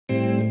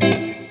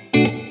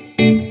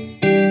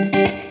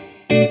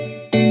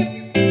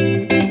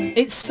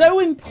It's so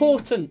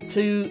important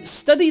to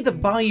study the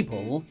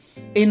Bible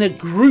in a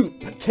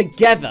group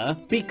together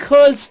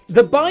because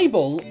the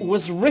Bible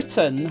was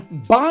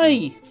written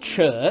by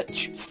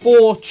church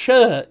for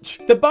church.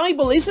 The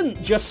Bible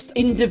isn't just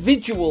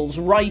individuals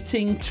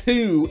writing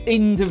to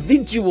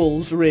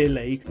individuals,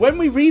 really. When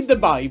we read the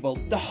Bible,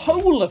 the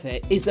whole of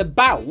it is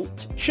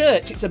about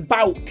church. It's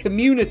about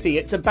community.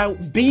 It's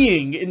about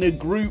being in a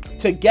group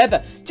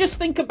together. Just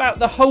think about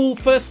the whole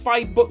first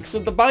 5 books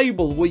of the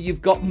Bible where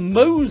you've got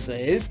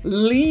Moses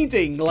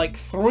leading like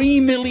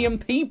 3 million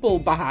people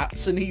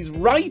perhaps, and he's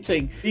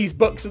writing these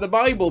books of the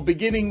Bible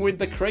beginning with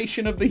the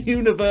creation of the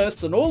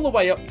universe and all the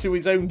way up to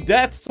his own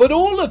death. But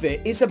all of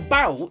it is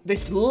about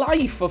this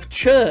life of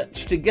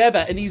church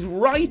together, and he's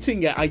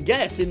writing it, I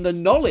guess, in the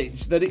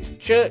knowledge that it's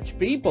church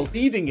people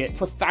leading it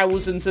for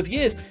thousands of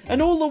years.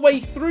 And all the way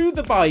through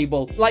the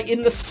Bible, like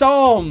in the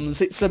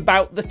Psalms, it's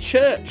about the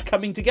church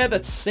coming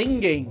together,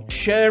 singing,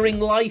 sharing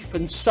life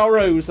and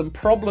sorrows and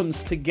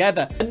problems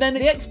together. And then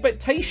the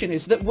expectation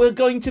is that we're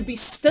going to be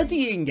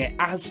studying it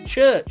as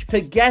church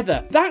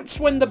together. That's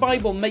when the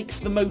Bible makes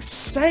the most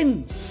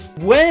sense,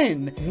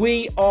 when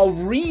we are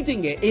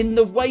reading it in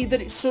the way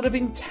that it's sort of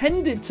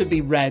intended to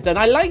be read. And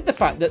I like the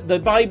fact that the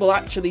Bible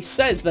actually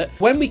says that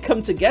when we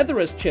come together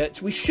as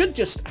church, we should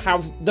just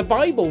have the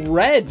Bible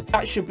read.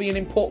 That should be an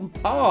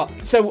important part.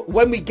 So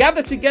when we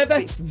gather together,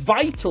 it's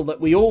vital that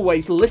we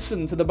always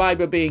listen to the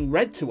Bible being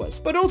read to us.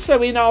 But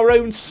also in our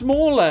own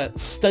smaller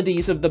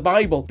studies of the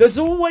Bible, there's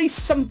always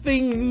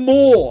something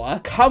more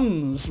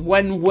comes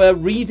when we're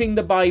reading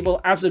the Bible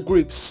as a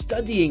group,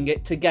 studying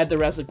it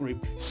together as a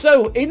group.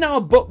 So in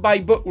our book by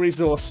book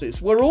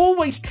resources, we're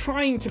always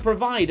trying to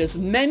provide as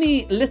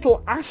many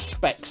little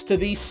aspects to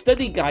these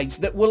study guides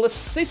that will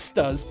assist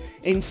us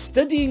in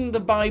studying the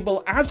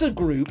Bible as a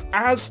group,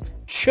 as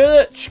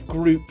church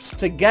groups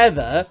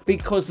together,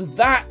 because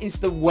that is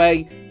the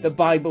way the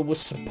Bible was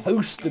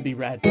supposed to be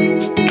read.